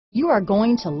You are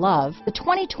going to love the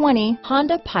 2020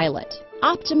 Honda Pilot.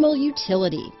 Optimal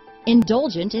utility,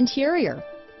 indulgent interior,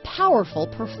 powerful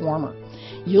performer.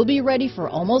 You'll be ready for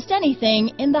almost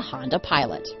anything in the Honda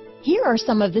Pilot. Here are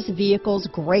some of this vehicle's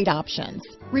great options: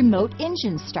 remote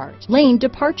engine start, lane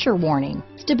departure warning,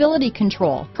 stability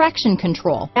control, traction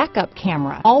control, backup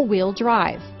camera, all-wheel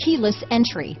drive, keyless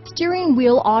entry, steering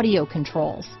wheel audio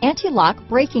controls, anti-lock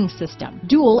braking system,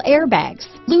 dual airbags,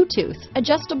 Bluetooth,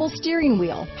 adjustable steering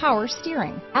wheel, power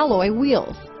steering, alloy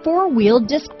wheels, four-wheel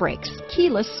disc brakes,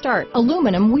 keyless start,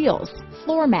 aluminum wheels,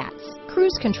 floor mats,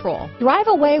 cruise control. Drive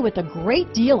away with a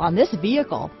great deal on this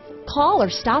vehicle. Call or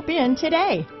stop in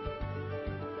today.